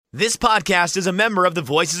This podcast is a member of the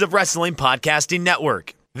Voices of Wrestling Podcasting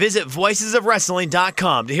Network. Visit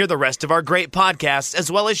voicesofwrestling.com to hear the rest of our great podcasts,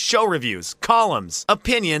 as well as show reviews, columns,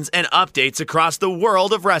 opinions, and updates across the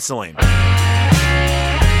world of wrestling.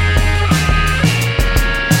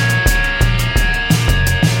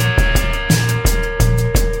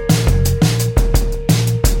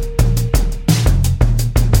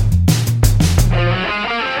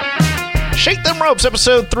 Shake Them Ropes,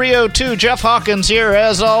 episode 302. Jeff Hawkins here,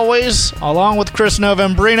 as always, along with Chris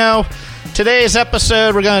Novembrino. Today's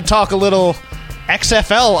episode, we're going to talk a little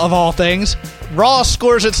XFL of all things. Raw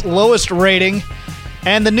scores its lowest rating,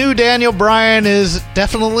 and the new Daniel Bryan is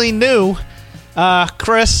definitely new.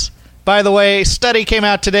 Chris, by the way, a study came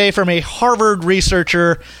out today from a Harvard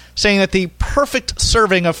researcher saying that the perfect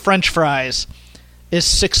serving of French fries is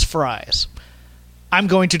 6 fries. I'm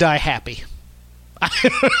going to die happy.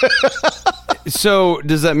 So,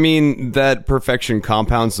 does that mean that perfection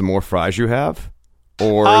compounds the more fries you have?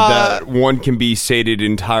 Or that one can be sated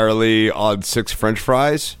entirely on 6 French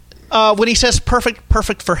fries? When he says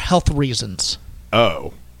perfect for health reasons.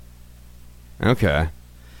 Oh. Okay.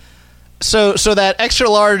 So that extra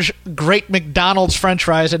large, great McDonald's French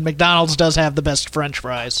fries, and McDonald's does have the best French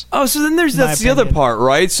fries. Oh, so then that's the other part,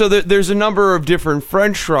 right? So there's a number of different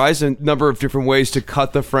French fries and a number of different ways to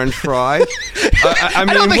cut the French fry. I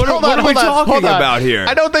mean, what are we talking about here?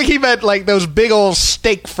 I don't think he meant like those big old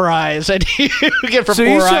steak fries that you get from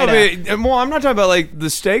Florida. Well, I'm not talking about like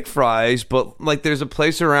the steak fries, but like there's a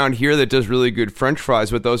place around here that does really good French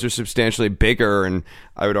fries, but those are substantially bigger and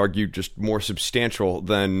I would argue just more substantial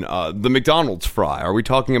than the McDonald's fry. Are we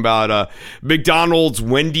talking about a McDonald's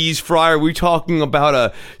Wendy's fry? Are we talking about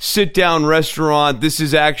a sit-down restaurant? This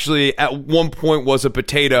is actually, at one point, was a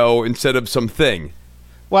potato instead of something.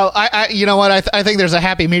 Well, I you know what? I think there's a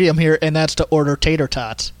happy medium here, and that's to order tater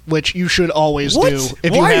tots, which you should always do.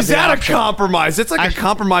 If you Why have is the that option. a compromise? It's like a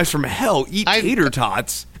compromise from hell. Eat tater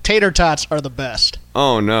tots. Tater tots are the best.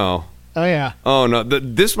 Oh, no. Oh, yeah. Oh, no.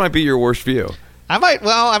 This might be your worst view. I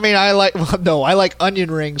like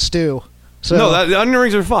onion rings, too. So, no, the onion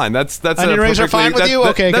rings are fine. That's onion rings are fine with you?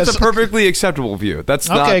 Okay. That's a perfectly acceptable view. That's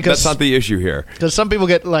not the issue here. Because some people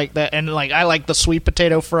get like that, and like I like the sweet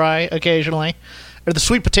potato fry occasionally. Or the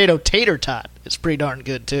sweet potato tater tot is pretty darn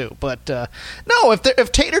good, too. But, no,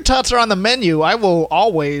 if tater tots are on the menu, I will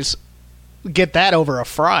always get that over a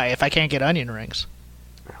fry if I can't get onion rings.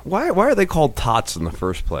 Why are they called tots in the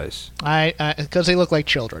first place? Because they look like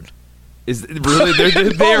children. Is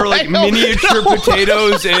really they're like miniature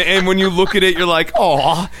potatoes, and when you look at it, you're like,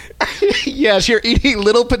 "Aw." Yes, you're eating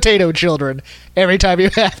little potato children every time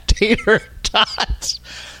you have tater tots.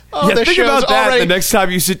 Oh, yeah, think about that the next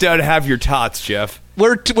time you sit down to have your tots, Jeff.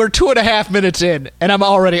 We're 2.5 minutes in, and I'm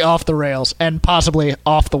already off the rails and possibly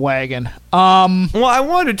off the wagon. Well, I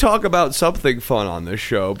wanted to talk about something fun on this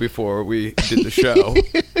show before we did the show.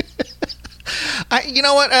 You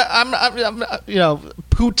know what? I'm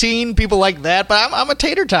poutine, people like that, but I'm a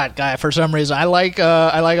tater tot guy for some reason. I like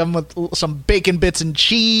them with some bacon bits and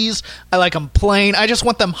cheese. I like them plain. I just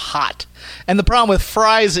want them hot. And the problem with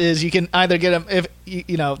fries is you can either get them if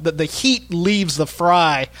the heat leaves the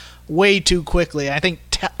fry way too quickly. I think.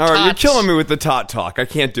 All right, you're killing me with the tot talk. I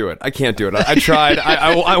can't do it. I tried.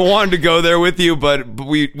 I wanted to go there with you, but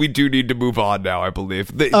we do need to move on now, I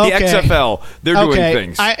believe. The XFL, they're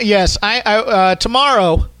doing things.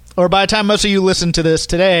 Tomorrow, or by the time most of you listen to this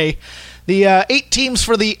today, the 8 teams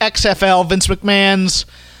for the XFL, Vince McMahon's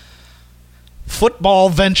football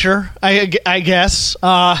venture, I guess.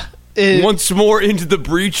 Once more into the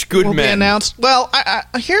breach, good will men. Be announced. Well,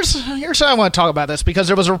 here's how I want to talk about this, because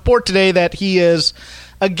there was a report today that he is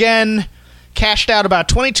again cashed out about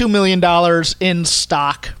 $22 million in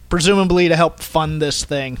stock, presumably to help fund this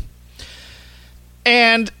thing.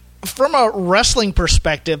 And from a wrestling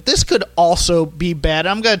perspective, this could also be bad.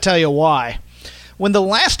 I'm going to tell you why. When the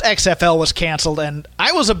last XFL was canceled, and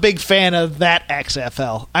I was a big fan of that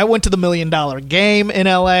XFL, I went to the $1 Million Game in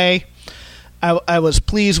L.A., I was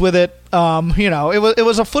pleased with it. It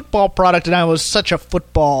was a football product, and I was such a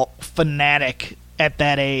football fanatic at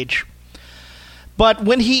that age. But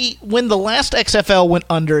when the last XFL went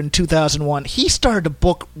under in 2001, he started to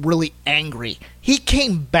book really angry. He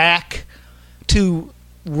came back to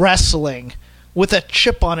wrestling with a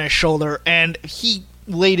chip on his shoulder, and he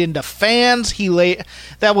laid into fans.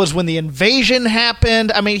 That was when the invasion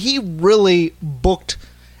happened. I mean, he really booked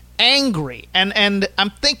angry, and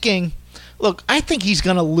I'm thinking. Look, I think he's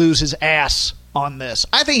going to lose his ass on this.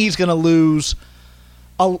 I think he's going to lose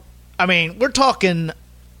we're talking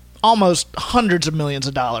almost hundreds of millions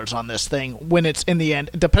of dollars on this thing when it's in the end,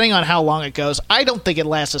 depending on how long it goes. I don't think it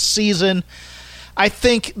lasts a season. I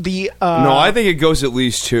think No, I think it goes at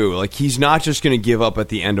least 2. Like, he's not just going to give up at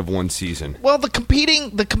the end of one season. well, the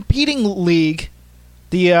competing league,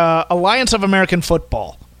 the Alliance of American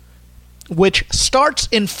Football, which starts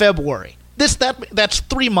in February. That's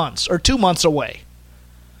 3 months or 2 months away.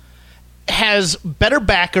 Has better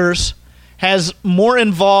backers, has more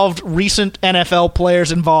involved recent NFL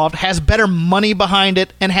players involved, has better money behind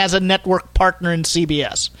it, and has a network partner in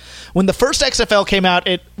CBS. When the first XFL came out,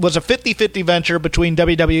 it was a 50-50 venture between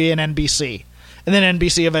WWE and NBC. And then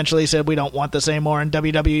NBC eventually said, we don't want this anymore, and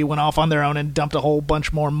WWE went off on their own and dumped a whole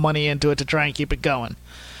bunch more money into it to try and keep it going.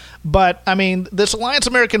 But, I mean, this Alliance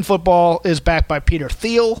American Football is backed by Peter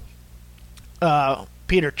Thiel,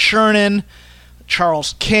 Peter Chernin,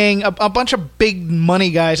 Charles King, a bunch of big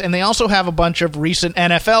money guys, and they also have a bunch of recent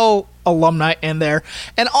NFL alumni in there.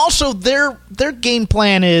 And also, their game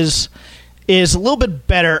plan is a little bit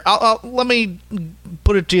better. Let me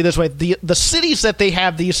put it to you this way: the cities that they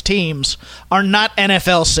have these teams are not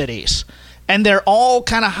NFL cities, and they're all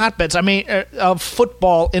kind of hotbeds. I mean, of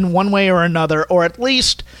football in one way or another, or at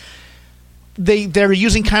least they're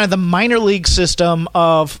using kind of the minor league system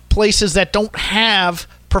of places that don't have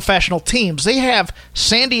professional teams. They have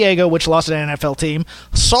San Diego, which lost an NFL team,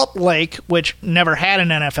 Salt Lake, which never had an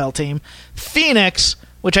NFL team, Phoenix,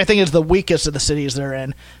 which I think is the weakest of the cities they're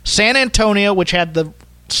in, San Antonio, which had the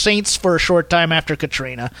Saints for a short time after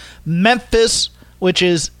Katrina, Memphis, which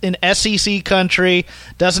is in SEC country,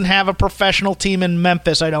 doesn't have a professional team in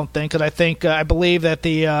Memphis, I don't think, because I believe that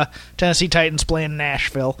the Tennessee Titans play in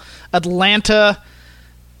Nashville, Atlanta,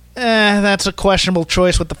 that's a questionable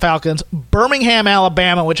choice with the Falcons. Birmingham,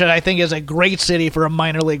 Alabama, which I think is a great city for a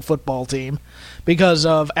minor league football team because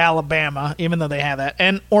of Alabama, even though they have that.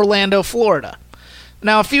 And Orlando, Florida.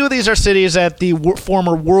 Now, a few of these are cities that the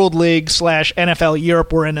former World League / NFL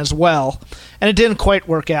Europe were in as well, and it didn't quite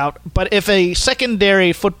work out. But if a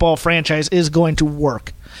secondary football franchise is going to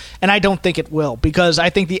work, and I don't think it will, because I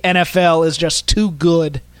think the NFL is just too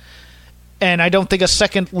good, and I don't think a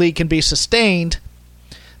second league can be sustained,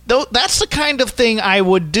 though, that's the kind of thing I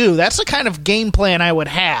would do. That's the kind of game plan I would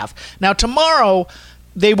have. Now, tomorrow,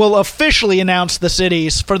 they will officially announce the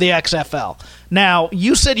cities for the XFL. Now,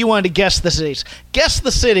 you said you wanted to guess the cities. Guess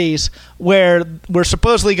the cities where we're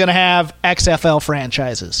supposedly going to have XFL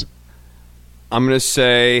franchises. I'm going to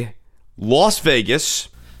say Las Vegas.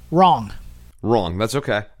 Wrong. That's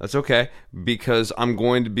okay. That's okay. Because I'm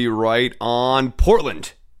going to be right on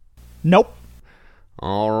Portland. Nope.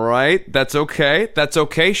 All right. That's okay. That's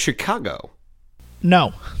okay. Chicago.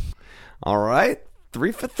 No. All right.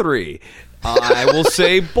 3 for 3. I will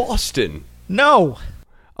say Boston. No.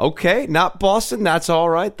 Okay, not Boston. That's all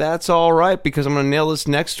right. That's all right, because I'm going to nail this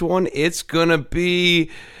next one. It's going to be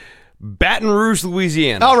Baton Rouge,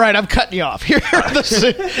 Louisiana. All right, I'm cutting you off. Here are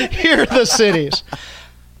the cities.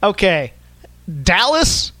 Okay.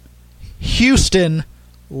 Dallas, Houston,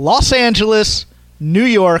 Los Angeles, New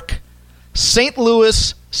York, St.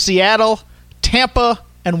 Louis, Seattle, Tampa,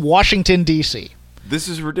 and Washington, D.C. This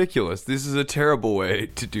is ridiculous. This is a terrible way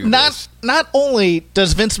to do this. Not only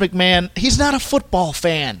does Vince McMahon, he's not a football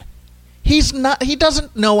fan. He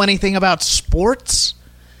doesn't know anything about sports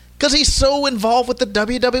because he's so involved with the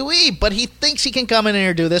WWE, but he thinks he can come in here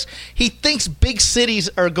and do this. He thinks big cities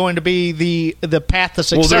are going to be the path to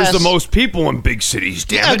success. Well, there's the most people in big cities,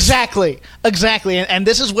 damn it. Exactly. And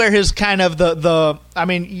this is where his kind of I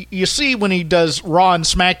mean, you see when he does Raw and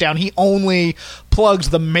SmackDown, he only plugs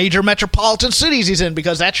the major metropolitan cities he's in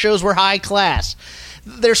because that shows we're high class.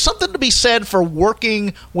 There's something to be said for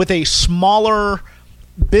working with a smaller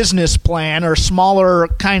business plan or smaller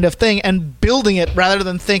kind of thing and building it rather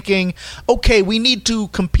than thinking, okay, we need to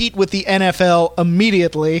compete with the NFL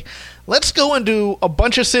immediately. Let's go and do a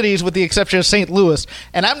bunch of cities with the exception of St. Louis.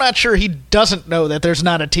 And I'm not sure he doesn't know that there's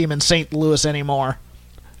not a team in St. Louis anymore.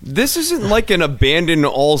 This isn't like an abandon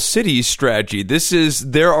all cities strategy.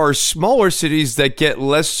 There are smaller cities that get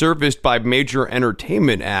less serviced by major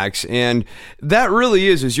entertainment acts, and that really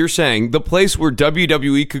is, as you're saying, the place where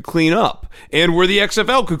WWE could clean up and where the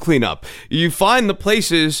XFL could clean up. You find the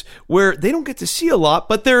places where they don't get to see a lot,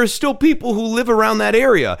 but there are still people who live around that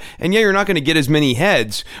area. And yeah, you're not going to get as many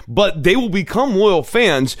heads, but they will become loyal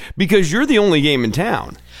fans because you're the only game in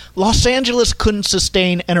town. Los Angeles couldn't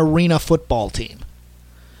sustain an arena football team.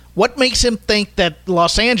 What makes him think that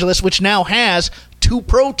Los Angeles, which now has 2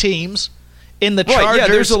 pro teams in the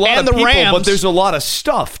Chargers and the Rams, but there's a lot of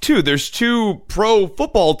stuff too. There's 2 pro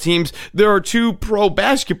football teams. There are 2 pro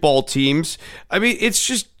basketball teams. I mean, it's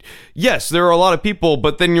just, yes, there are a lot of people,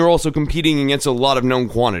 but then you're also competing against a lot of known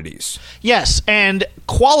quantities. Yes, and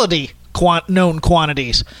quality known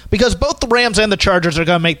quantities, because both the Rams and the Chargers are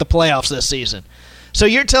going to make the playoffs this season. So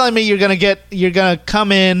you're telling me you're going to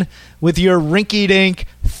come in with your rinky-dink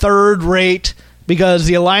third rate, because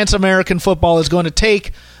the Alliance American Football is going to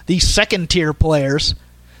take the second-tier players.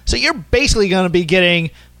 So you're basically going to be getting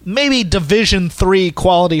maybe Division III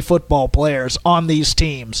quality football players on these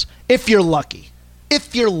teams, if you're lucky.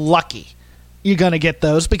 If you're lucky, you're going to get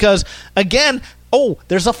those because, again,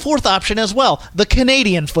 there's a fourth option as well, the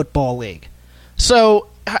Canadian Football League. So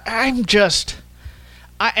I'm just...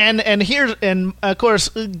 And of course,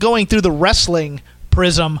 going through the wrestling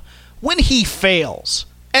prism, when he fails,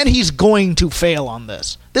 and he's going to fail on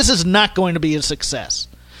this is not going to be a success.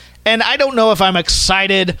 And I don't know if I'm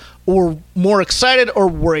excited or more excited or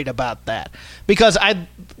worried about that. Because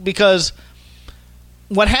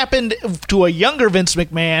what happened to a younger Vince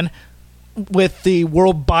McMahon with the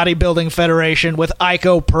World Bodybuilding Federation, with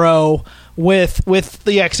Ico Pro, with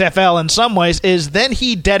the XFL in some ways, is then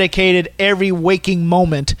he dedicated every waking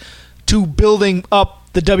moment to building up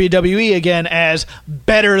the WWE again as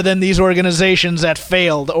better than these organizations that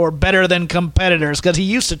failed or better than competitors, because he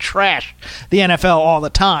used to trash the NFL all the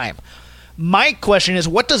time. My question is,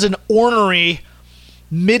 what does an ornery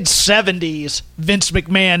mid-70s Vince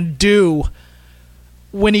McMahon do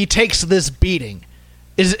when he takes this beating?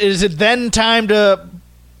 Is it then time to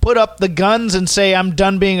put up the guns and say, I'm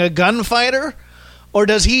done being a gunfighter? Or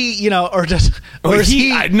does he, no. Is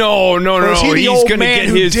he the He's old gonna man get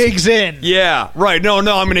who his digs in? Yeah, right. No, I'm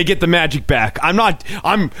going to get the magic back. I'm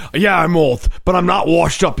old, but I'm not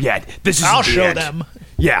washed up yet. I'll show them.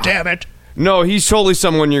 Yeah. Damn it. No, he's totally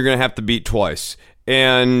someone you're going to have to beat twice.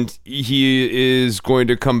 And he is going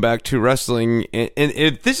to come back to wrestling. And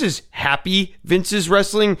if this is happy Vince's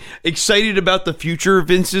wrestling, excited about the future of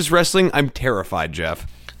Vince's wrestling, I'm terrified, Jeff.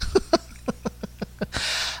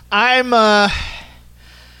 I'm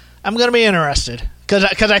going to be interested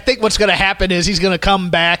because I think what's going to happen is he's going to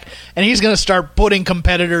come back and he's going to start putting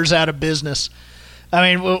competitors out of business.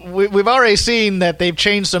 I mean, we've already seen that they've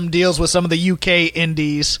changed some deals with some of the UK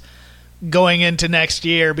indies going into next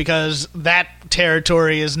year, because that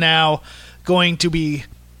territory is now going to be,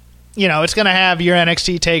 it's going to have your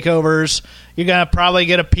NXT takeovers. You're going to probably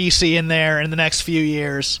get a PC in there in the next few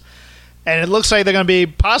years. And it looks like they're going to be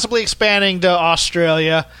possibly expanding to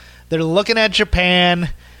Australia. They're looking at Japan.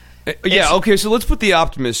 Okay, so let's put the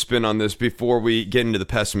optimist spin on this before we get into the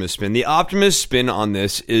pessimist spin. The optimist spin on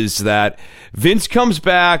this is that Vince comes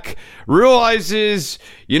back, realizes,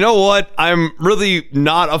 you know what, I'm really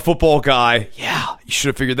not a football guy. Yeah, you should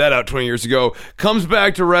have figured that out 20 years ago. Comes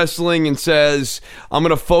back to wrestling and says, I'm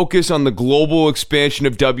going to focus on the global expansion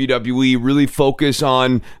of WWE, really focus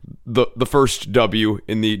on the first W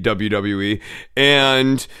in the WWE,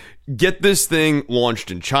 and get this thing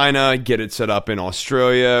launched in China, get it set up in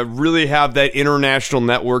Australia, really have that international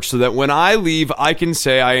network so that when I leave, I can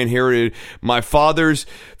say I inherited my father's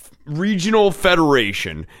regional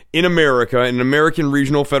federation in America, an American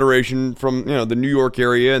regional federation from the New York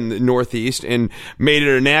area and the Northeast, and made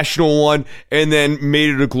it a national one, and then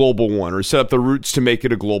made it a global one, or set up the roots to make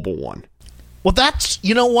it a global one. Well, that's,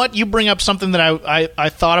 what? You bring up something that I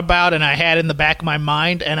thought about and I had in the back of my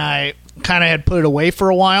mind, and I kind of had put it away for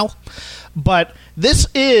a while. But this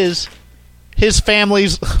is his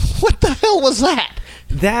family's... What the hell was that?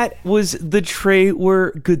 That was the tray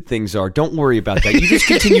where good things are. Don't worry about that. You just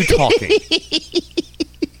continue talking.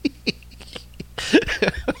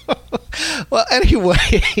 Well, anyway,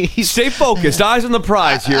 stay focused. Eyes on the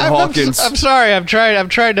prize here, Hawkins. I'm sorry. I'm trying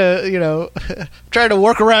to, trying to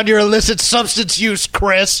work around your illicit substance use,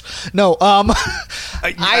 Chris. No,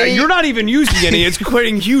 you're not even using any. It's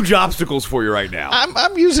creating huge obstacles for you right now.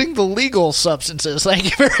 I'm using the legal substances. Thank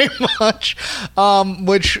you very much.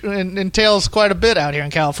 Which entails quite a bit out here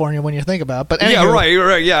in California when you think about it. But anyway, yeah,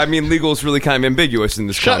 right. Yeah, I mean, legal is really kind of ambiguous in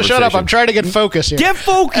this conversation. Shut up. I'm trying to get focused here. Get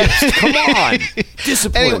focused. Come on.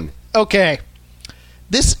 Discipline. Anyway, okay.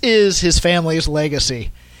 This is his family's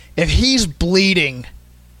legacy. If he's bleeding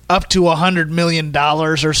up to $100 million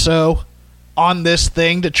or so on this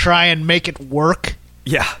thing to try and make it work,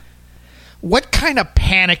 yeah, what kind of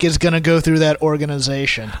panic is going to go through that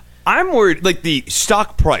organization? I'm worried, like the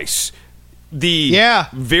stock price,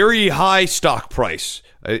 very high stock price.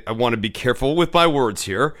 I want to be careful with my words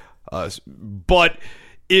here, but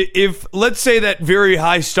if let's say that very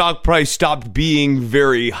high stock price stopped being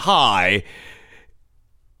very high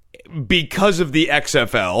because of the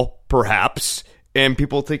XFL, perhaps, and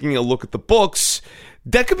people taking a look at the books,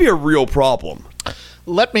 that could be a real problem.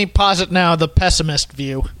 Let me posit now the pessimist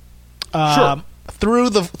view, sure, through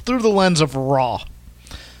the lens of Raw,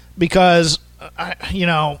 because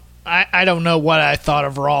I don't know what I thought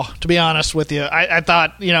of Raw, to be honest with you. I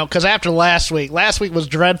thought, because after last week was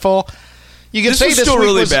dreadful. You could This say was this still week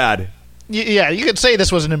really was, bad. Yeah, you could say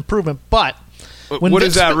this was an improvement, but What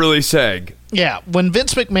is that really saying? Yeah, when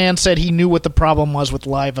Vince McMahon said he knew what the problem was with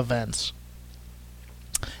live events,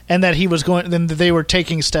 and that he was going, and they were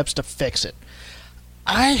taking steps to fix it.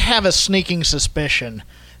 I have a sneaking suspicion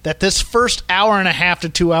that this first hour and a half to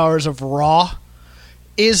 2 hours of Raw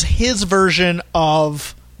is his version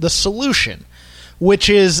of the solution, which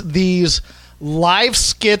is these live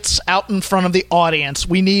skits out in front of the audience.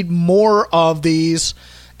 We need more of these,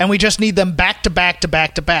 and we just need them back to back to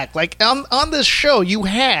back to back. Like on this show, you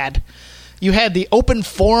had the open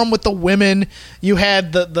forum with the women. You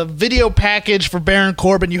had the video package for Baron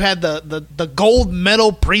Corbin. You had the gold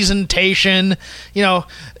medal presentation.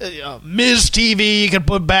 Miz TV you could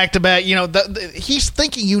put back to back. He's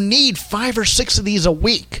thinking you need 5 or 6 of these a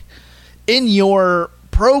week in your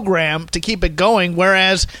program to keep it going,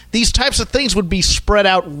 whereas these types of things would be spread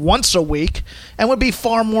out once a week and would be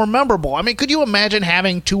far more memorable. I mean, could you imagine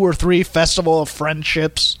having 2 or 3 Festival of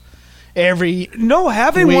Friendships having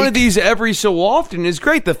one of these every so often is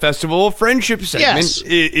great. The Festival of Friendship segment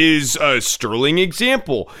is a sterling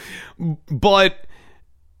example. But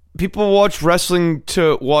people watch wrestling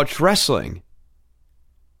to watch wrestling.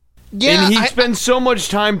 Yeah, and he spends so much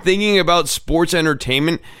time thinking about sports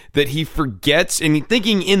entertainment that he forgets, and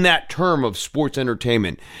thinking in that term of sports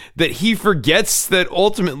entertainment, that he forgets that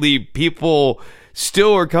ultimately people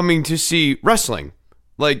still are coming to see wrestling.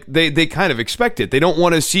 Like, they kind of expect it. They don't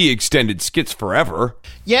want to see extended skits forever.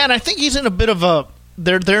 Yeah, and I think he's in a bit of a...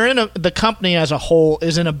 the company as a whole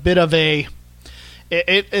is in a bit of a...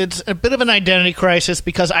 It's a bit of an identity crisis,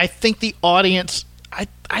 because I think the audience...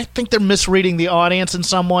 I think they're misreading the audience in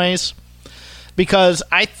some ways. Because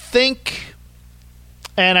I think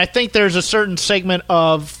there's a certain segment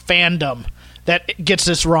of fandom that gets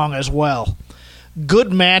this wrong as well.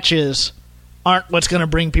 Good matches aren't what's going to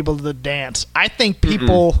bring people to the dance. I think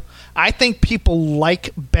people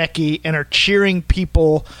like Becky and are cheering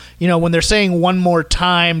people, when they're saying one more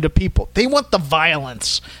time to people. They want the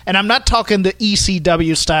violence. And I'm not talking the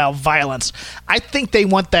ECW style violence. I think they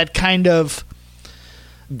want that kind of...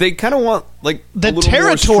 They kind of want, like, the a little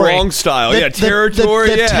territory, more strong style.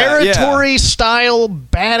 Territory. The territory style,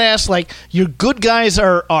 badass. Like, your good guys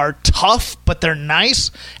are tough, but they're nice,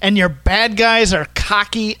 and your bad guys are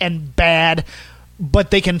cocky and bad, but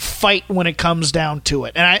they can fight when it comes down to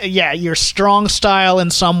it. And your strong style in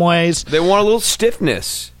some ways. They want a little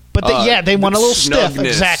stiffness. But they want a little stiff.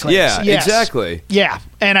 Exactly. Yeah, yes. Exactly. Yeah,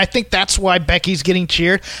 and I think that's why Becky's getting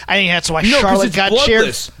cheered. I think that's why Charlotte got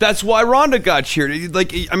bloodless. cheered. That's why Ronda got cheered.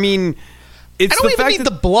 Like, I mean, it's I don't even need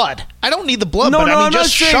the blood. I don't need the blood.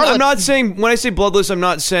 I'm not saying when I say bloodless, I'm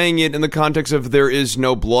not saying it in the context of there is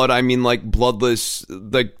no blood. I mean, like, bloodless,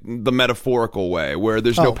 like the metaphorical way, where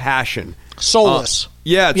there's no passion, soulless.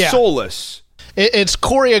 It's soulless. It's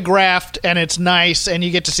choreographed and it's nice, and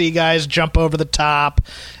you get to see guys jump over the top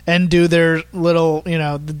and do their little,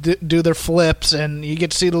 do their flips, and you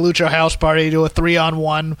get to see the Lucha House Party do a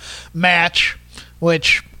 3-on-1 match,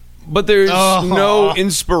 which... But there's no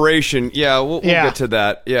inspiration. Yeah, we'll get to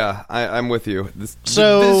that. Yeah, I'm with you. This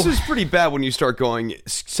is pretty bad when you start going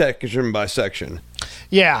section by section.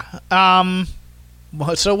 Yeah.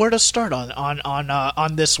 So where to start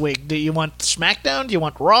on this week? Do you want SmackDown? Do you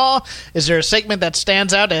want Raw? Is there a segment that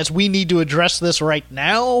stands out as we need to address this right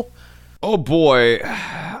now? Oh boy,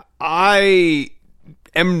 I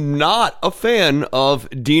am not a fan of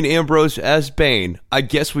Dean Ambrose as Bane. I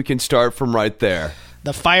guess we can start from right there.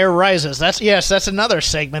 The Fire Rises. That's another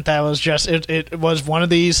segment that was just it was one of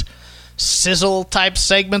these sizzle type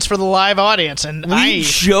segments for the live audience, and we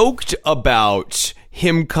joked about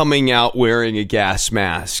him coming out wearing a gas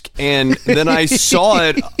mask, and then I saw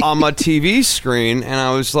it on my TV screen, and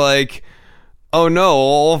I was like, oh no,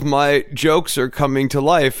 all of my jokes are coming to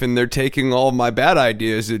life, and they're taking all of my bad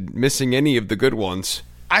ideas and missing any of the good ones.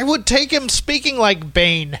 I would take him speaking like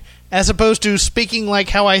Bane, as opposed to speaking like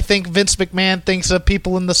how I think Vince McMahon thinks of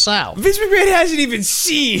people in the South. Vince McMahon hasn't even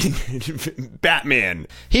seen Batman.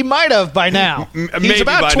 He might have by now. He's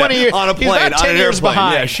about 20 years on a plane, he's about 10 on an years airplane.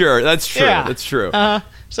 behind. Yeah, sure, that's true. Yeah. That's true.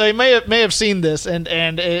 So he may have seen this, and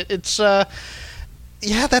it's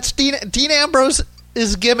that's Dean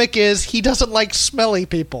Ambrose's gimmick is he doesn't like smelly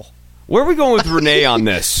people. Where are we going with Renee on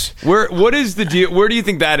this? What is the deal? Where do you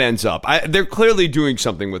think that ends up? They're clearly doing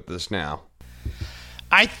something with this now.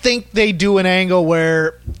 I think they do an angle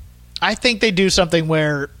where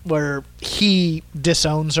he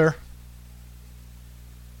disowns her,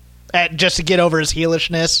 just to get over his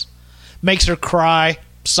heelishness, makes her cry,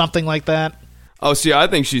 something like that. Oh, see, I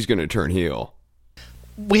think she's going to turn heel.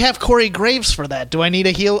 We have Corey Graves for that. Do I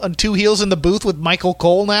need two heels in the booth with Michael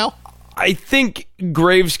Cole now? I think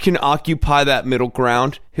Graves can occupy that middle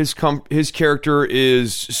ground. His character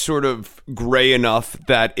is sort of gray enough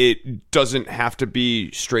that it doesn't have to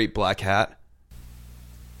be straight black hat.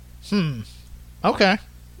 Okay.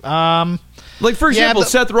 Like, for example,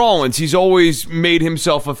 Seth Rollins, he's always made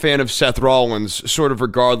himself a fan of Seth Rollins, sort of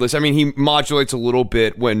regardless. I mean, he modulates a little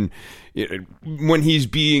bit when he's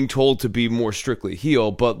being told to be more strictly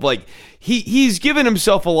heel, but like he's given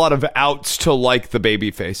himself a lot of outs to like the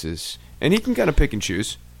baby faces, and he can kind of pick and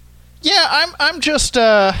choose. Yeah, I'm just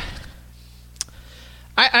I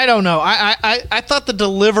don't know. I thought the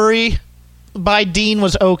delivery by Dean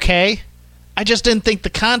was okay. I just didn't think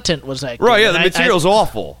the content was that good. Right, yeah, the material's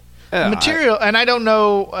awful. Yeah, material, and I don't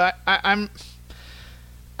know.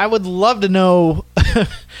 I would love to know,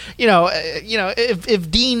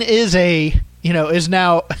 if Dean is is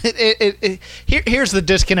now. Here's the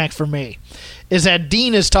disconnect for me, is that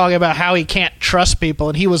Dean is talking about how he can't trust people,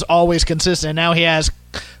 and he was always consistent. Now he has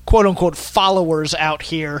quote unquote followers out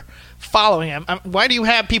here following him. Why do you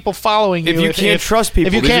have people following you if you can't trust people?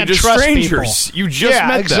 If you can't trust strangers, people? You just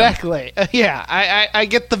met them. Exactly. I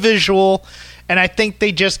get the visual. And I think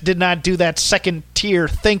they just did not do that second-tier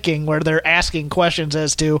thinking where they're asking questions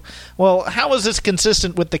as to, well, how is this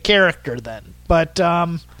consistent with the character then? But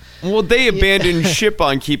well, they abandoned ship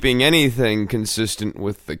on keeping anything consistent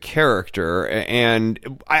with the character.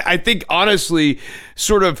 And I think, honestly,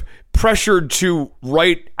 sort of pressured to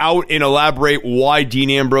write out and elaborate why Dean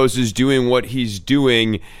Ambrose is doing what he's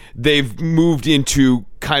doing, they've moved into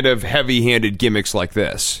kind of heavy-handed gimmicks like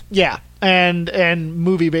this. Yeah. And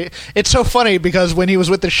it's so funny because when he was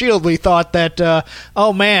with the Shield, we thought that,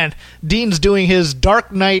 oh man, Dean's doing his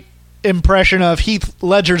Dark Knight impression of Heath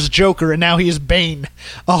Ledger's Joker, and now he's Bane.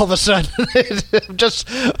 All of a sudden, just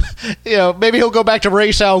maybe he'll go back to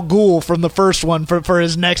Ra's al Ghul from the first one for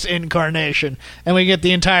his next incarnation, and we get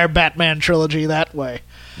the entire Batman trilogy that way.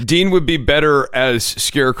 Dean would be better as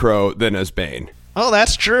Scarecrow than as Bane. Oh,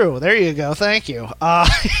 that's true. There you go. Thank you.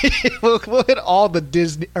 We'll hit all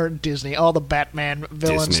the all the Batman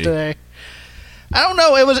villains today. I don't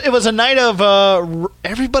know. It was a night of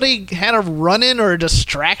everybody had a run-in or a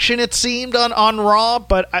distraction, it seemed, on Raw,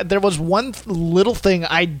 but there was one little thing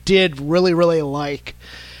I did really, really like,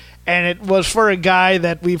 and it was for a guy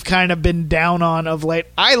that we've kind of been down on of late.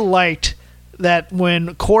 I liked that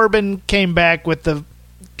when Corbin came back with the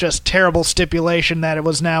just terrible stipulation that it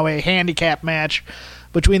was now a handicap match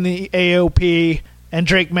between the AOP and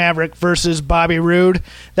Drake Maverick versus Bobby Roode,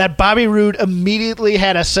 that Bobby Roode immediately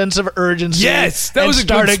had a sense of urgency. Yes, that was a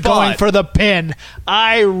started good spot. Going for the pin.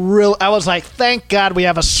 I was like, thank God we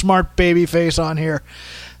have a smart babyface on here.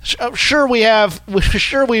 Sure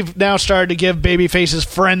we've now started to give babyfaces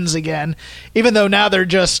friends again, even though now they're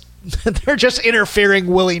just interfering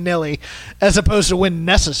willy-nilly as opposed to when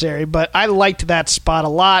necessary. But I liked that spot a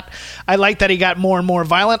lot. I liked that he got more and more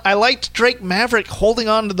violent. I liked Drake Maverick holding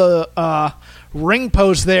on to the ring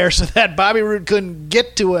post there so that Bobby Roode couldn't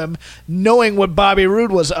get to him, knowing what Bobby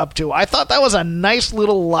Roode was up to. I thought that was a nice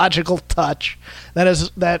little logical touch that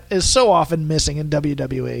is so often missing in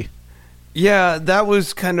WWE. Yeah, that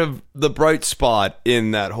was kind of the bright spot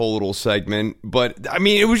in that whole little segment. But, I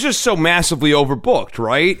mean, it was just so massively overbooked,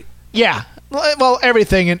 right? Yeah. Well,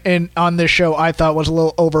 everything in on this show I thought was a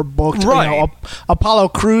little overbooked. Right. Apollo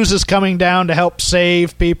Crews is coming down to help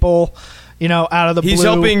save people, out of the blue. He's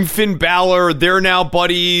helping Finn Balor. They're now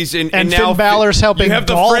buddies. And now Finn Balor's helping You have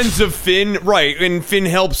Dolph. the friends of Finn. Right. And Finn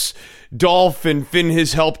helps Dolph, and Finn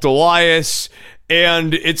has helped Elias.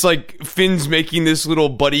 And it's like Finn's making this little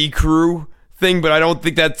buddy crew thing, but I don't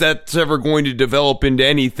think that's ever going to develop into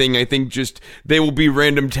anything. I think just they will be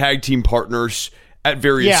random tag team partners at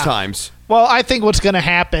various times. Well, I think what's going to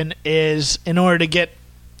happen is, in order to get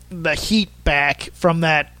the heat back from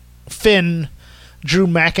that Finn Drew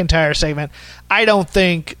McIntyre segment, I don't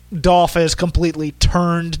think Dolph is completely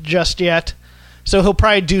turned just yet. So he'll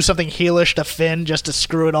probably do something heelish to Finn just to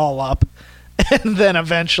screw it all up. And then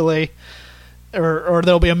eventually, or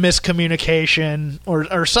there'll be a miscommunication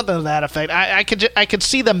or something to that effect. I could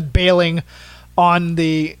see them bailing on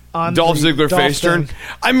Dolph Ziggler face turn.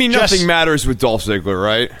 I mean, nothing matters with Dolph Ziggler,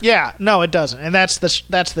 right? Yeah, no, it doesn't, and that's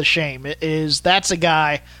the shame. That's a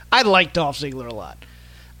guy. I like Dolph Ziggler a lot.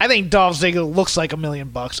 I think Dolph Ziggler looks like $1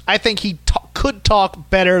 million. I think he could talk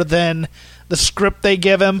better than the script they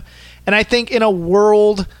give him, and I think in a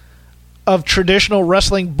world of traditional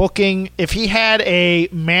wrestling booking, if he had a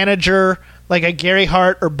manager like a Gary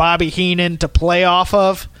Hart or Bobby Heenan to play off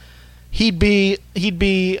of, he'd be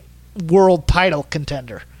world title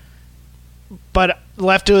contender. But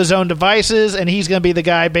left to his own devices, and he's going to be the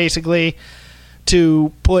guy basically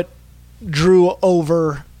to put Drew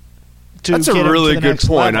over to That's get a him really to the good next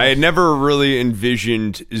point. level. I had never really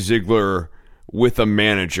envisioned Ziggler with a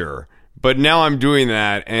manager, but now I'm doing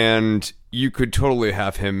that, and you could totally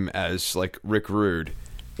have him as like Rick Rude.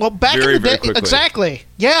 Well, back very, in the day, very quickly. exactly.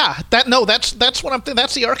 Yeah, that's what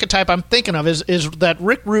that's the archetype I'm thinking of is that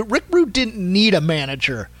Rick Rude didn't need a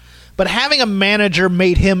manager, but having a manager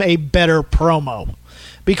made him a better promo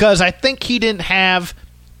because I think he didn't have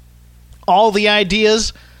all the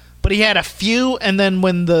ideas, but he had a few, and then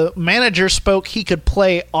when the manager spoke, he could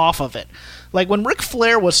play off of it. Like when Ric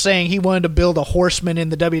Flair was saying he wanted to build a horseman in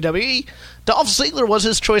the WWE, Dolph Ziggler was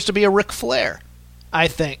his choice to be a Ric Flair, I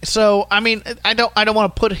think. So, I mean, I don't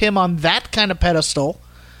want to put him on that kind of pedestal,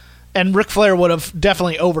 and Ric Flair would have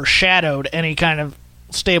definitely overshadowed any kind of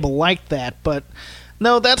stable like that, but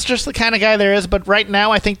no, that's just the kind of guy there is, but right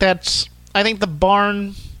now I think the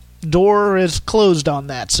barn door is closed on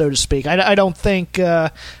that, so to speak. I don't think I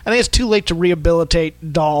think it's too late to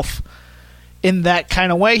rehabilitate Dolph in that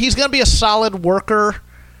kind of way. He's going to be a solid worker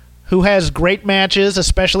who has great matches,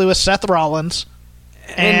 especially with Seth Rollins.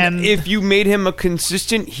 And if you made him a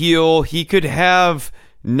consistent heel, he could have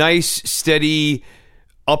nice, steady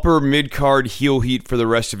upper mid-card heel heat for the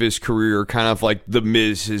rest of his career, kind of like The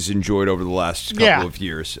Miz has enjoyed over the last couple of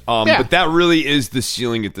years. But that really is the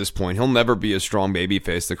ceiling at this point. He'll never be a strong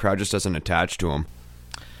babyface. The crowd just doesn't attach to him.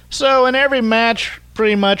 So in every match,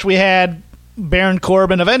 pretty much, we had Baron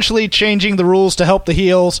Corbin eventually changing the rules to help the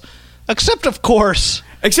heels, except, of course...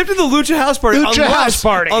 Except in the Lucha House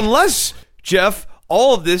Party. Unless, Jeff,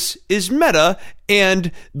 all of this is meta,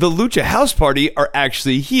 and the Lucha House Party are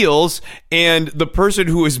actually heels, and the person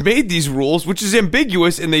who has made these rules, which is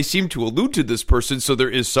ambiguous, and they seem to allude to this person, so there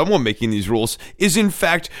is someone making these rules, is in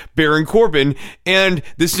fact Baron Corbin. And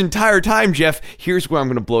this entire time, Jeff, here's where I'm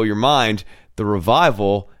going to blow your mind. The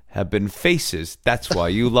Revival have been faces. That's why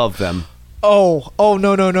you love them. Oh,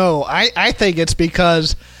 no. I think it's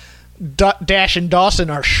because Dash and Dawson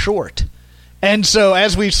are short. And so,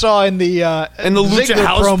 as we saw in the Lucha Ziggler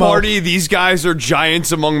House promo, Party, these guys are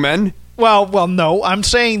giants among men? Well, no. I'm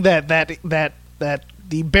saying that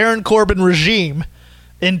the Baron Corbin regime,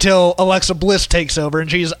 until Alexa Bliss takes over, and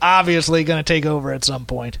she's obviously going to take over at some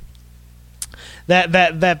point, that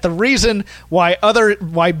the reason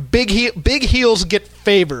why big heels get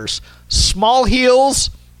favors, small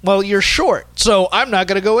heels, well, you're short. So I'm not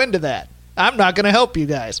going to go into that. I'm not going to help you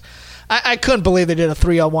guys. I couldn't believe they did a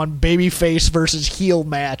 3-on-1 babyface versus heel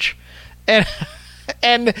match,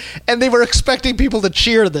 and they were expecting people to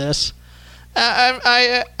cheer this.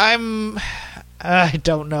 I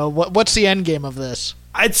don't know what's the end game of this.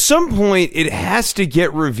 At some point, it has to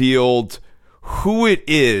get revealed who it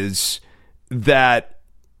is that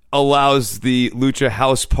allows the Lucha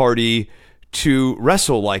House Party to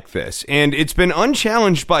wrestle like this, and it's been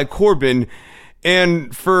unchallenged by Corbin,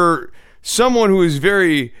 and for someone who is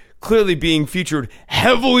very clearly being featured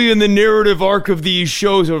heavily in the narrative arc of these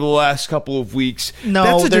shows over the last couple of weeks. No,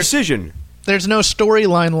 that's a decision. There's no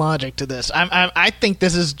storyline logic to this. I think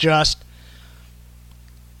this is just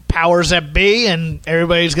powers that be, and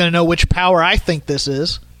everybody's going to know which power I think this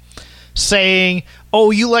is, saying,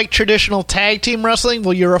 oh, you like traditional tag team wrestling?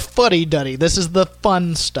 Well, you're a fuddy-duddy. This is the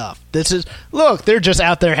fun stuff. Look, they're just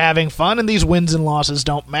out there having fun, and these wins and losses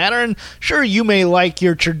don't matter. And sure, you may like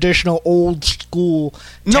your traditional old-school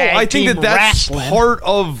tag team that's wrestling. Part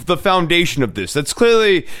of the foundation of this. That's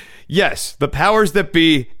clearly, yes, the powers that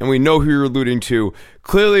be, and we know who you're alluding to,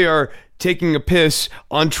 clearly are taking a piss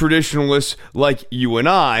on traditionalists like you and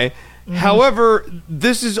I. Mm-hmm. However,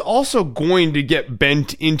 this is also going to get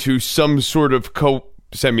bent into some sort of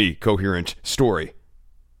semi-coherent story.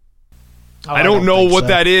 Oh, I don't know what so.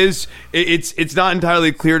 that is. It's not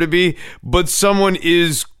entirely clear to me, but someone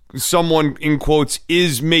in quotes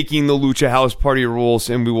is making the Lucha House Party rules,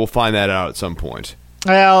 and we will find that out at some point.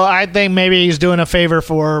 Well, I think maybe he's doing a favor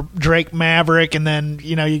for Drake Maverick, and then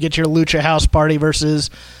you get your Lucha House Party versus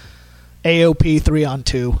AOP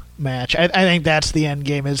 3-on-2 match. I think that's the end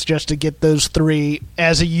game, is just to get those three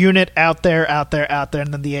as a unit out there, and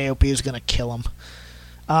then the AOP is going to kill them.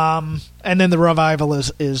 And then the Revival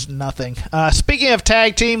is nothing. Speaking of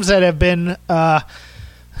tag teams that have been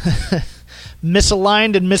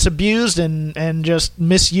misaligned and misabused and just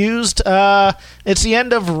misused, it's the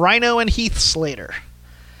end of Rhino and Heath Slater.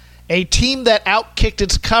 A team that outkicked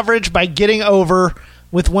its coverage by getting over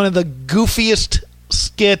with one of the goofiest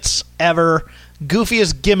skits ever,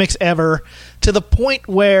 goofiest gimmicks ever, to the point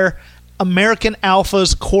where American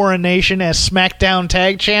Alpha's coronation as SmackDown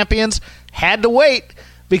Tag Champions had to wait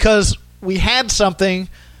because we had something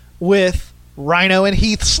with Rhino and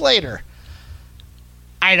Heath Slater.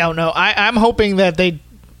 I don't know. I'm hoping that they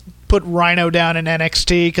put Rhino down in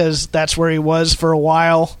NXT because that's where he was for a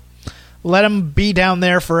while. Let him be down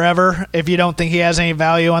there forever if you don't think he has any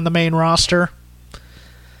value on the main roster.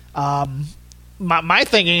 My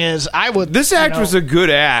thinking is I would... This act was a good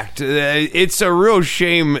act. It's a real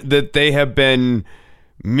shame that they have been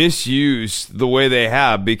misused the way they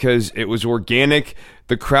have because it was organic.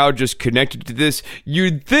 The crowd just connected to this.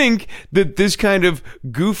 You'd think that this kind of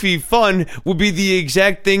goofy fun would be the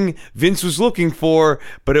exact thing Vince was looking for,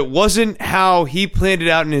 but it wasn't how he planned it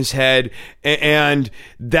out in his head, and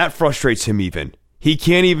that frustrates him even. He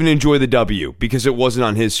can't even enjoy the W because it wasn't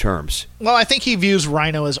on his terms. Well, I think he views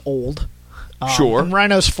Rhino as old. Sure. And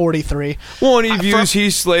Rhino's 43. Well, and he views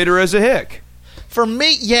Heath Slater as a hick. For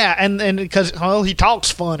me, yeah, and because he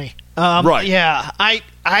talks funny. Right. Yeah,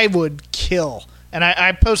 I would kill. And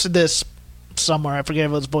I posted this somewhere. I forget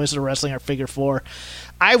if it was Voices of Wrestling or Figure 4.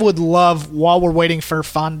 I would love, while we're waiting for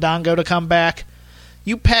Fandango to come back,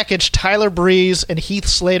 you package Tyler Breeze and Heath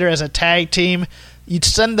Slater as a tag team. You'd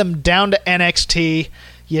send them down to NXT.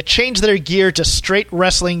 You change their gear to straight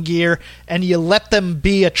wrestling gear, and you let them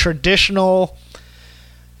be a traditional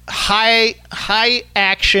high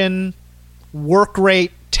action work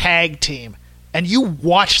rate tag team. And you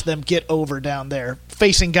watch them get over down there,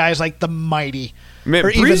 facing guys like the Mighty. Man,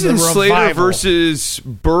 or Breeze even and the Slater Revival. versus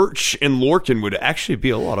Birch and Lorcan would actually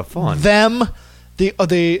be a lot of fun. Them,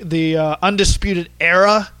 the Undisputed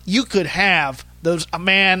Era, you could have those.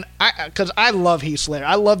 Man, because I love Heath Slater.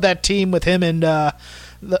 I love that team with him and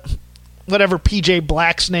whatever PJ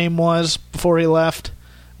Black's name was before he left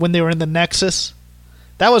when they were in the Nexus.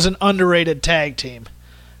 That was an underrated tag team.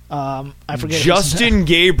 I forget Justin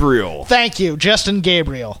Gabriel. Thank you, Justin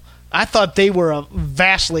Gabriel. I thought they were a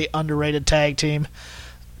vastly underrated tag team.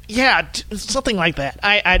 Yeah, something like that.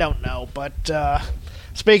 I don't know. But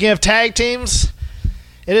speaking of tag teams,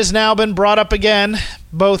 it has now been brought up again,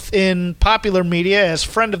 both in popular media, as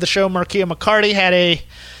friend of the show, Markia McCarty, had a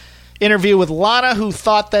interview with Lana, who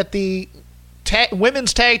thought that the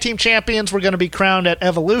women's tag team champions were going to be crowned at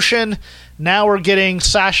Evolution. Now we're getting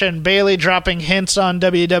Sasha and Bayley dropping hints on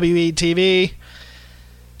WWE TV.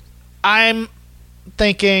 I'm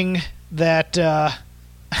thinking that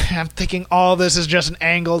all this is just an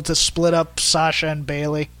angle to split up Sasha and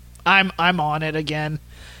Bayley. I'm on it again.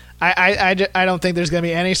 I don't think there's going to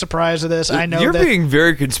be any surprise to this. I know you're being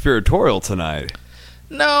very conspiratorial tonight.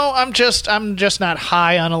 No, I'm just not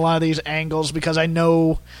high on a lot of these angles because I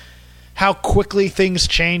know how quickly things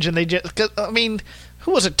change, and they just. I mean,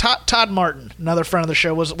 who was it? Todd Martin, another friend of the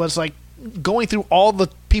show, was like going through all the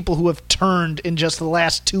people who have turned in just the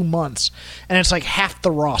last 2 months, and it's like half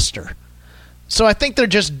the roster. So I think they're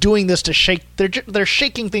just doing this to shake. They're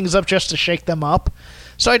shaking things up just to shake them up.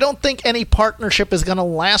 So I don't think any partnership is going to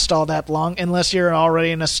last all that long unless you're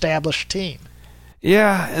already an established team.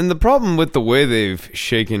 Yeah, and the problem with the way they've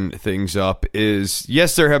shaken things up is,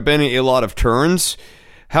 yes, there have been a lot of turns.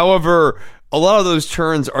 However, a lot of those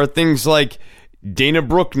turns are things like Dana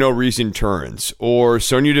Brooke no reason turns, or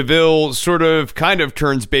Sonya Deville sort of kind of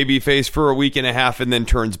turns babyface for a week and a half and then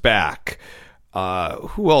turns back.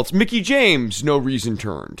 Who else? Mickie James no reason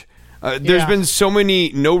turned. There's been so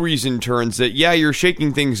many no reason turns that, yeah, you're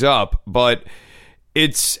shaking things up, but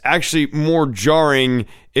it's actually more jarring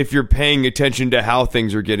if you're paying attention to how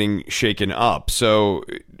things are getting shaken up. So,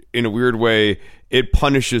 in a weird way, it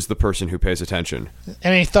punishes the person who pays attention.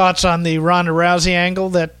 Any thoughts on the Ronda Rousey angle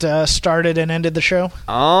that started and ended the show?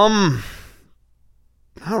 Not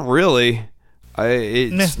really.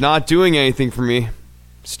 It's not doing anything for me.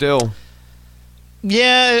 Still.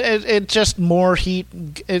 Yeah, it just more heat.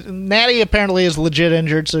 Natty apparently is legit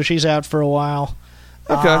injured, so she's out for a while.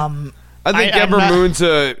 Okay. I think Ember Moon's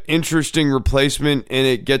an interesting replacement, and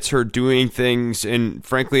it gets her doing things. And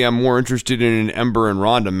frankly, I'm more interested in an Ember and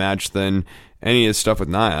Ronda match than any of the stuff with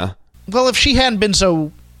Nia. Well, if she hadn't been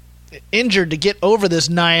so injured to get over this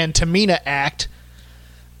Nia and Tamina act,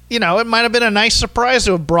 it might have been a nice surprise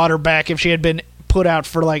to have brought her back if she had been put out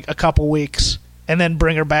for like a couple weeks and then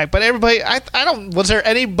bring her back. But everybody, was there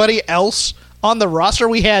anybody else on the roster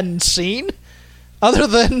we hadn't seen other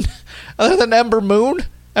than Ember Moon?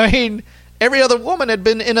 I mean, every other woman had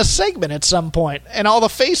been in a segment at some point, and all the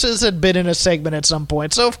faces had been in a segment at some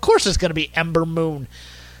point. So of course it's going to be Ember Moon.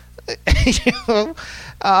 It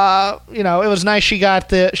was nice she got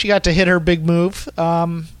to hit her big move,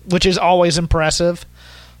 which is always impressive.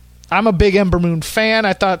 I'm a big Ember Moon fan.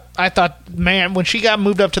 I thought, man, when she got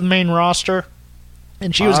moved up to the main roster,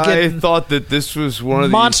 and she was getting, I thought that this was one of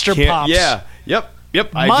the monster pops. Yeah, yep.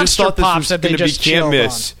 I just thought this was going to be can't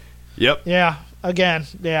miss. Yep. Yeah. Again,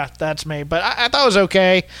 yeah, that's me. But I thought it was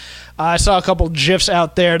okay. I saw a couple GIFs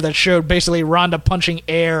out there that showed basically Ronda punching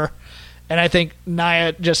air and I think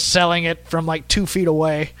Nia just selling it from like 2 feet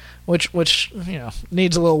away, which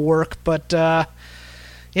needs a little work. But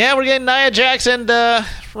yeah, we're getting Nia Jax and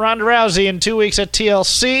Ronda Rousey in 2 weeks at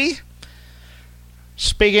TLC.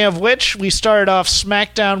 Speaking of which, we started off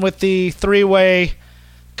SmackDown with the 3-way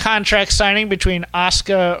contract signing between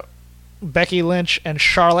Asuka, Becky Lynch, and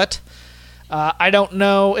Charlotte. I don't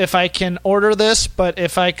know if I can order this, but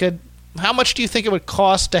if I could, how much do you think it would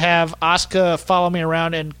cost to have Asuka follow me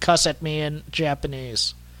around and cuss at me in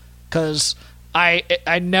Japanese? Because I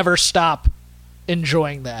never stop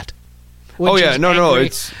enjoying that. I'm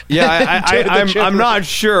not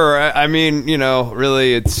sure. I mean,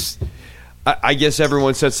 really, it's. I guess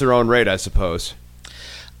everyone sets their own rate, I suppose.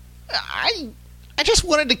 I just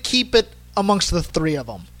wanted to keep it amongst the 3 of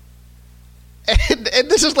them. And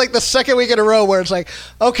this is like the second week in a row where it's like,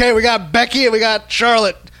 okay, we got Becky and we got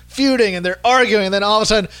Charlotte feuding and they're arguing, and then all of a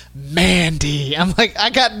sudden, Mandy. I'm like, I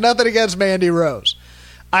got nothing against Mandy Rose.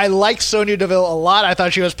 I like Sonya Deville a lot. I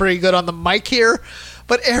thought she was pretty good on the mic here.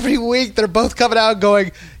 But every week they're both coming out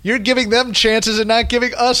going, you're giving them chances and not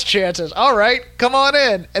giving us chances. All right, come on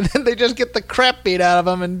in. And then they just get the crap beat out of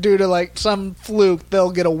them, and due to like some fluke,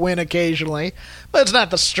 they'll get a win occasionally. But it's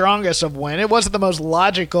not the strongest of win. It wasn't the most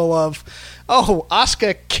logical of, oh,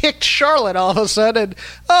 Asuka kicked Charlotte all of a sudden.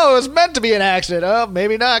 Oh, it was meant to be an accident. Oh,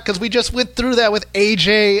 maybe not, because we just went through that with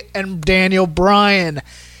AJ and Daniel Bryan.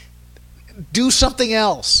 Do something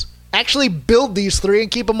else. Actually build these 3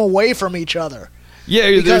 and keep them away from each other.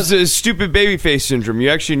 Yeah, there's a stupid babyface syndrome.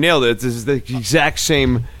 You actually nailed it. This is the exact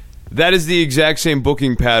same. That is the exact same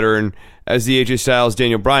booking pattern as the AJ Styles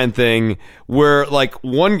Daniel Bryan thing, where like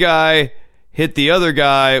one guy hit the other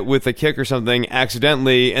guy with a kick or something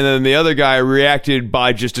accidentally, and then the other guy reacted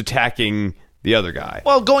by just attacking the other guy.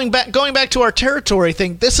 Well, going back to our territory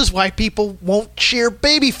thing, this is why people won't cheer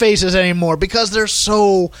baby faces anymore, because they're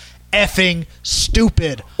so effing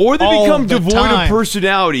stupid. Or they become devoid of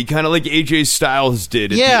personality, kind of like AJ Styles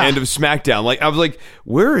did at the end of SmackDown. Like, I was like,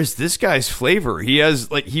 where is this guy's flavor? He has,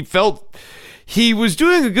 like, he was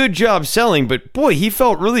doing a good job selling, but boy, he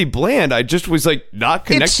felt really bland. I just was like not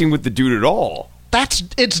connecting with the dude at all.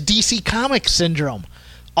 It's DC Comics syndrome.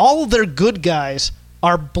 All of their good guys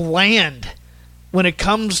are bland when it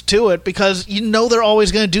comes to it, because they're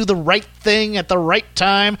always going to do the right thing at the right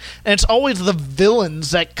time, and it's always the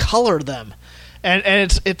villains that color them. And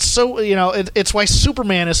it's so, it's why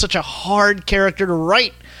Superman is such a hard character to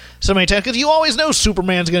write so many times, because you always know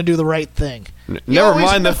Superman's going to do the right thing. Never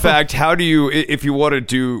mind the fact, how do you, if you want to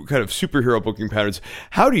do kind of superhero booking patterns,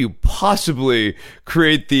 how do you possibly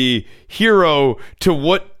create the hero to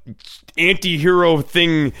what anti-hero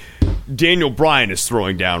thing Daniel Bryan is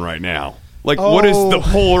throwing down right now? Like, what is the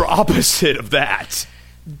polar opposite of that?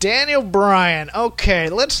 Daniel Bryan. Okay,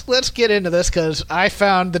 let's get into this, because I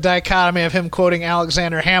found the dichotomy of him quoting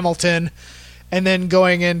Alexander Hamilton and then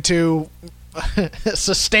going into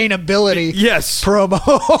sustainability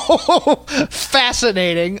promo.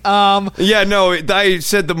 Fascinating. I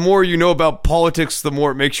said the more you know about politics, the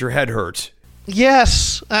more it makes your head hurt.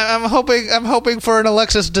 Yes, I'm hoping for an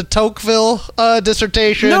Alexis de Tocqueville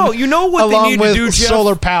dissertation. No, you know what they need to do, Jeff?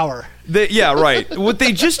 Solar power. Right. What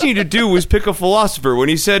they just need to do was pick a philosopher. When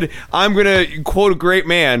he said, I'm going to quote a great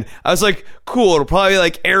man, I was like, cool, it'll probably be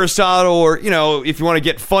like Aristotle, or, if you want to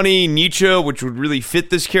get funny, Nietzsche, which would really fit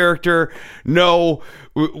this character. No,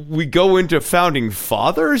 we go into founding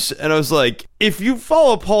fathers, and I was like, if you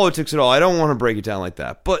follow politics at all, I don't want to break it down like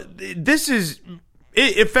that, but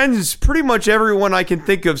it offends pretty much everyone I can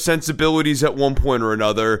think of sensibilities at one point or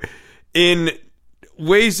another in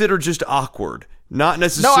ways that are just awkward. Not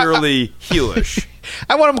necessarily heelish.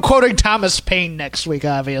 I want him quoting Thomas Paine next week,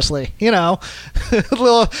 obviously. And then,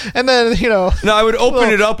 No, I would open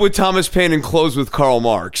it up with Thomas Paine and close with Karl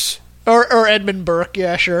Marx. Or Edmund Burke.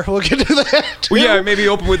 Yeah, sure. We can do that, too. Well, yeah, maybe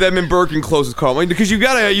open with Edmund Burke and close with Karl Marx. Because you've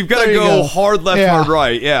got to go hard left, hard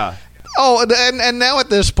right. Yeah. Oh, and now at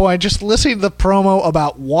this point, just listening to the promo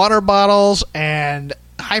about water bottles and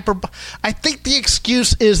I think the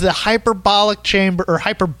excuse is the hyperbolic chamber, or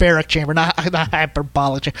hyperbaric chamber, not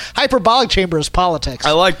hyperbolic chamber. Hyperbolic chamber is politics.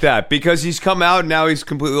 I like that, because he's come out and now he's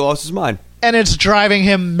completely lost his mind. And it's driving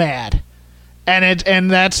him mad.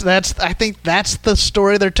 And that's I think that's the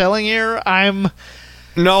story they're telling here.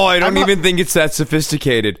 No, I don't even think it's that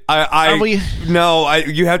sophisticated.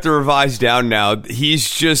 You have to revise down now. He's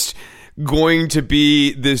just going to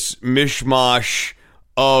be this mishmash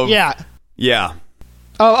of... Yeah.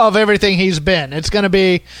 of everything he's been. It's going to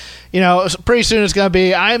be, pretty soon it's going to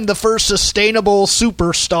be, I'm the first sustainable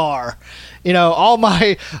superstar. All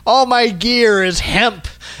my gear is hemp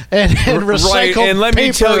and recycled right, and let paper.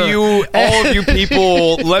 me tell you, all of you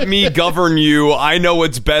people, let me govern you. I know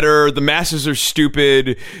what's better. The masses are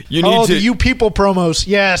stupid. You need to. The You People promos.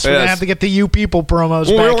 Yes, we're going to have to get the You People promos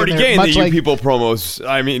well, back. We're already in there, getting the You People promos.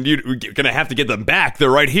 I mean, you're going to have to get them back. They're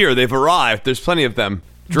right here. They've arrived. There's plenty of them.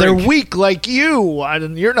 Drink. They're weak like you.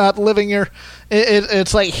 You're not living your.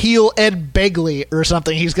 It's like heel Ed Begley or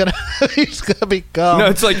something. He's gonna become. No,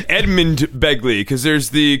 it's like Edmund Begley, because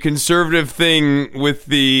there's the conservative thing with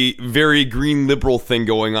the very green liberal thing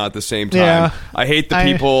going on at the same time. Yeah, I hate the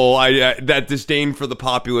people. That disdain for the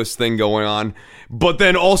populist thing going on, but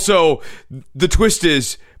then also the twist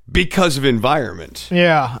is because of environment.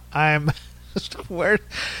 Yeah, I'm where.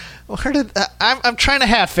 I'm trying to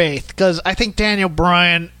have faith because I think Daniel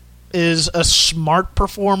Bryan is a smart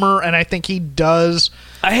performer, and I think he does.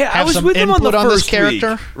 I was with him on the first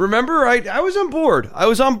character. Week. Remember, I was on board. I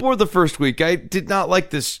was on board the first week. I did not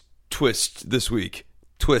like this twist this week.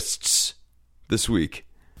 Twists this week.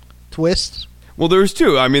 Twists. Well, there was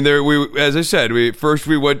two. I mean, as I said, we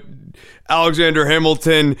went Alexander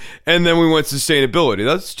Hamilton, and then we went sustainability.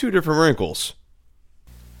 That's two different wrinkles.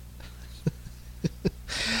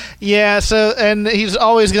 Yeah, and he's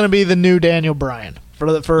always going to be the new Daniel Bryan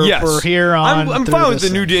for here on. I'm fine with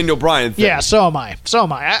the new Daniel Bryan thing. Yeah, so am I.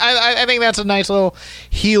 I think that's a nice little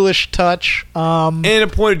heelish touch. And a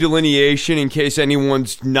point of delineation in case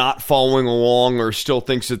anyone's not following along or still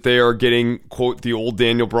thinks that they are getting, quote, the old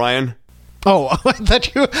Daniel Bryan. Oh, I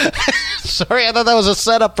thought you. Sorry, I thought that was a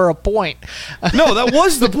setup for a point. No, that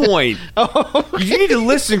was the point. Oh, okay. You need to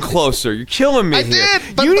listen closer. You're killing me here. I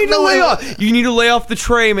did, but you need to lay off. You need to lay off the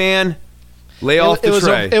tray, man. Lay off the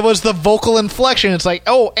tray. It was the vocal inflection. It's like,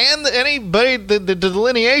 and the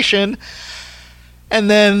delineation, and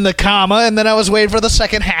then the comma, and then I was waiting for the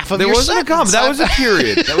second half of your sentence. There wasn't a comma. That was a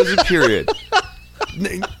period. That was a period.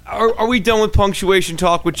 Are we done with punctuation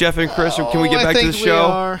talk with Jeff and Chris, or can we get back to the show?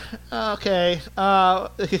 I think we are. Okay.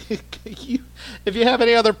 If you have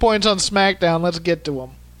any other points on SmackDown, let's get to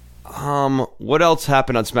them. What else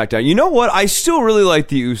happened on SmackDown? You know what? I still really like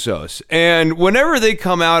the Usos. And whenever they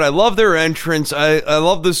come out, I love their entrance. I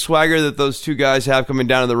love the swagger that those two guys have coming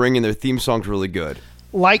down in the ring, and their theme song's really good.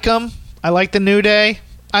 Like them. I like the New Day.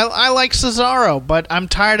 I like Cesaro, but I'm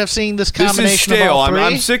tired of seeing this combination this is stale. of all three.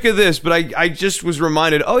 I'm sick of this, but I just was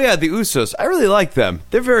reminded, the Usos. I really like them.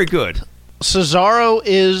 They're very good. Cesaro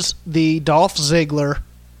is the Dolph Ziggler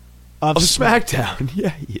of SmackDown.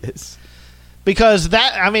 Yeah, he is. Because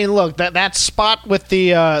that spot with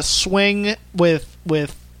the swing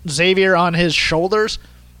with Xavier on his shoulders,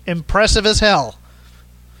 impressive as hell.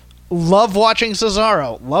 Love watching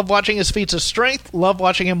Cesaro. Love watching his feats of strength. Love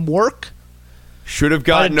watching him work. Should have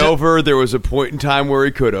gotten over. There was a point in time where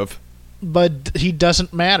he could have. But he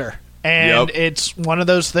doesn't matter. And It's one of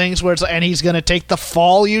those things where and he's going to take the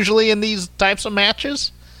fall usually in these types of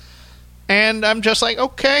matches. And I'm just like,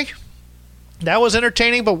 okay, that was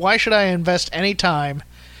entertaining, but why should I invest any time?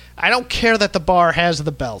 I don't care that the Bar has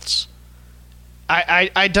the belts.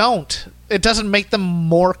 I don't. It doesn't make them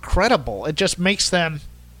more credible. It just makes them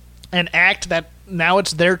an act that now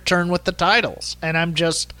it's their turn with the titles. And I'm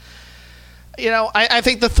just... I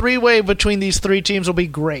think the three-way between these three teams will be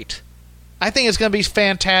great. I think it's going to be a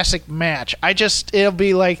fantastic match. It'll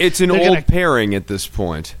be like... It's an old pairing at this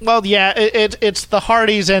point. Well, yeah, it's the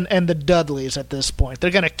Hardys and the Dudleys at this point.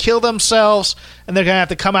 They're going to kill themselves, and they're going to have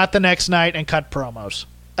to come out the next night and cut promos.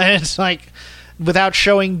 And it's like, without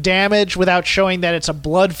showing damage, without showing that it's a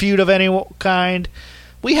blood feud of any kind...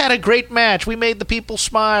 We had a great match. We made the people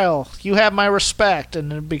smile. You have my respect.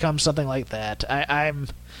 And it becomes something like that.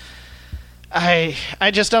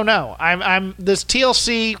 I just don't know. This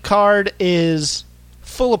TLC card is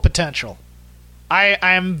full of potential.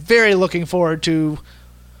 I'm very looking forward to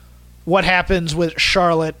what happens with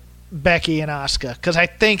Charlotte, Becky, and Asuka, because I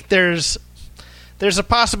think there's a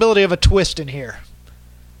possibility of a twist in here.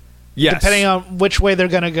 Yes. Depending on which way they're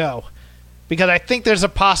going to go. Because I think there's a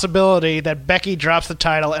possibility that Becky drops the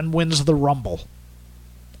title and wins the Rumble.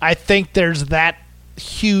 I think there's that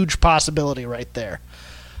huge possibility right there.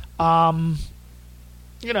 And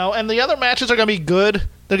the other matches are going to be good.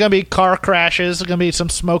 They're going to be car crashes. There's going to be some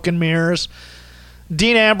smoke and mirrors.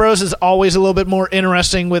 Dean Ambrose is always a little bit more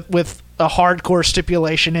interesting with a hardcore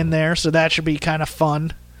stipulation in there, so that should be kind of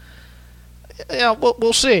fun.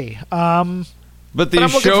 We'll see. But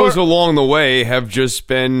these shows along the way have just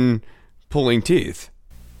been pulling teeth.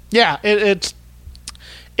 Yeah, it's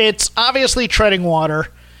obviously treading water.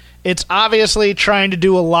 It's obviously trying to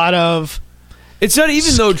do a lot of It's not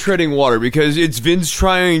even though treading water, because it's Vince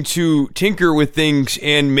trying to tinker with things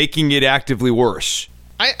and making it actively worse.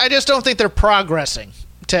 I just don't think they're progressing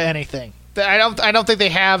to anything. I don't think they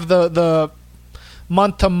have the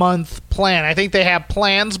month-to-month plan. I think they have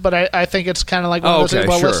plans, but I think it's kind of like one of those things,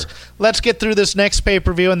 well, sure. let's get through this next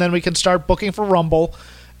pay-per-view, and then we can start booking for Rumble,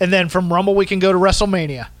 and then from Rumble we can go to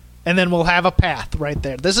WrestleMania, and then we'll have a path right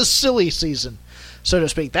there. This is silly season, so to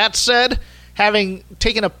speak. That said, having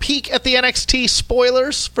taken a peek at the NXT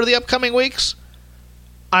spoilers for the upcoming weeks,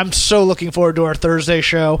 I'm so looking forward to our Thursday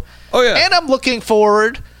show. Oh, yeah. And I'm looking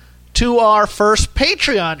forward to our first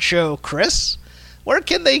Patreon show, Chris. Where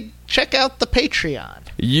can they check out the Patreon?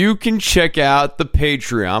 You can check out the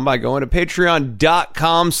Patreon by going to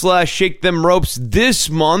patreon.com/shakethemropes. This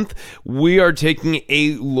month, we are taking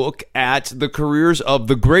a look at the careers of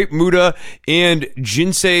the Great Muta and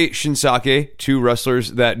Jinsei Shinsake, two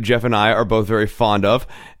wrestlers that Jeff and I are both very fond of.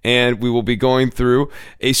 And we will be going through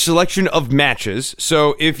a selection of matches.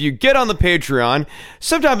 So if you get on the Patreon,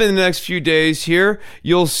 sometime in the next few days here,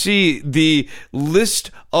 you'll see the list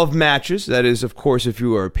of matches. That is, of course, if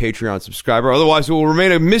you are a Patreon subscriber. Otherwise, it will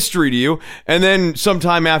remain a mystery to you. And then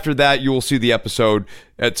sometime after that, you will see the episode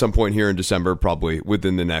at some point here in December, probably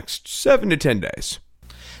within the next 7 to 10 days.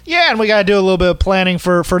 Yeah, and we got to do a little bit of planning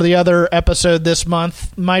for the other episode this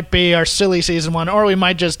month. Might be our silly season one, or we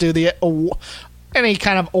might just do the any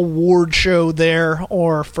kind of award show there,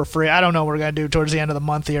 or for free. I don't know what we're going to do towards the end of the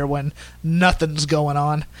month here when nothing's going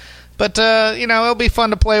on. But, it'll be fun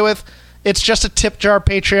to play with. It's just a tip jar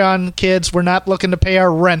Patreon, kids. We're not looking to pay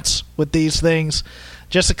our rents with these things.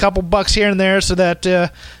 Just a couple bucks here and there so that, for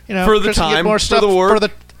the Chris time, can get more stuff for the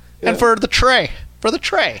work. and for the tray. For the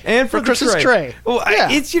tray. And for Chris's tray. Well, yeah.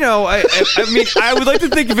 I mean, I would like to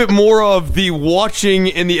think of it more of the watching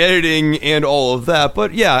and the editing and all of that,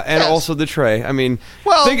 but yeah, and also the tray. I mean,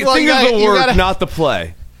 think of the work, not the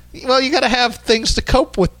play. Well, you got to have things to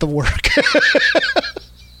cope with the work.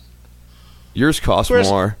 Yours costs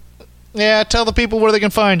more. Yeah, tell the people where they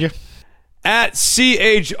can find you. At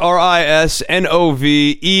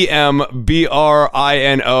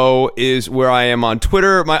CHRISNOVEMBRINO is where I am on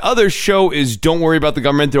Twitter. My other show is Don't Worry About the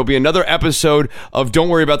Government. There'll be another episode of Don't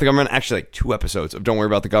Worry About the Government. Actually, like 2 episodes of Don't Worry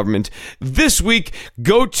About the Government. This week,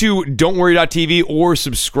 go to don'tworry.tv or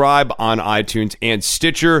subscribe on iTunes and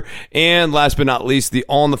Stitcher. And last but not least, the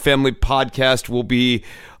All in the Family podcast will be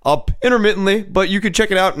up intermittently, but you can check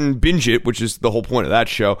it out and binge it, which is the whole point of that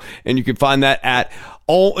show. And you can find that at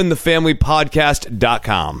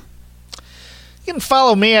allinthefamilypodcast.com. You can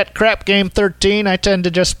follow me at CrapGame13. I tend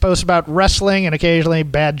to just post about wrestling and occasionally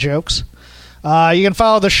bad jokes. You can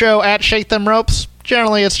follow the show at Shake Them Ropes.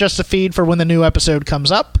 Generally, it's just a feed for when the new episode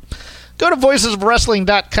comes up. Go to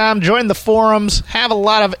voicesofwrestling.com, join the forums, have a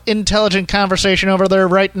lot of intelligent conversation over there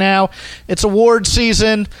right now. It's award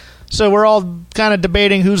season, so we're all kind of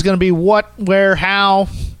debating who's going to be what, where, how,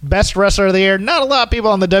 best wrestler of the year. Not a lot of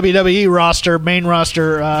people on the WWE roster, main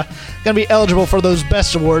roster, going to be eligible for those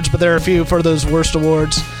best awards, but there are a few for those worst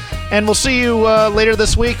awards. And we'll see you later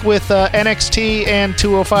this week with NXT and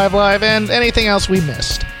 205 Live and anything else we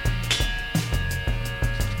missed.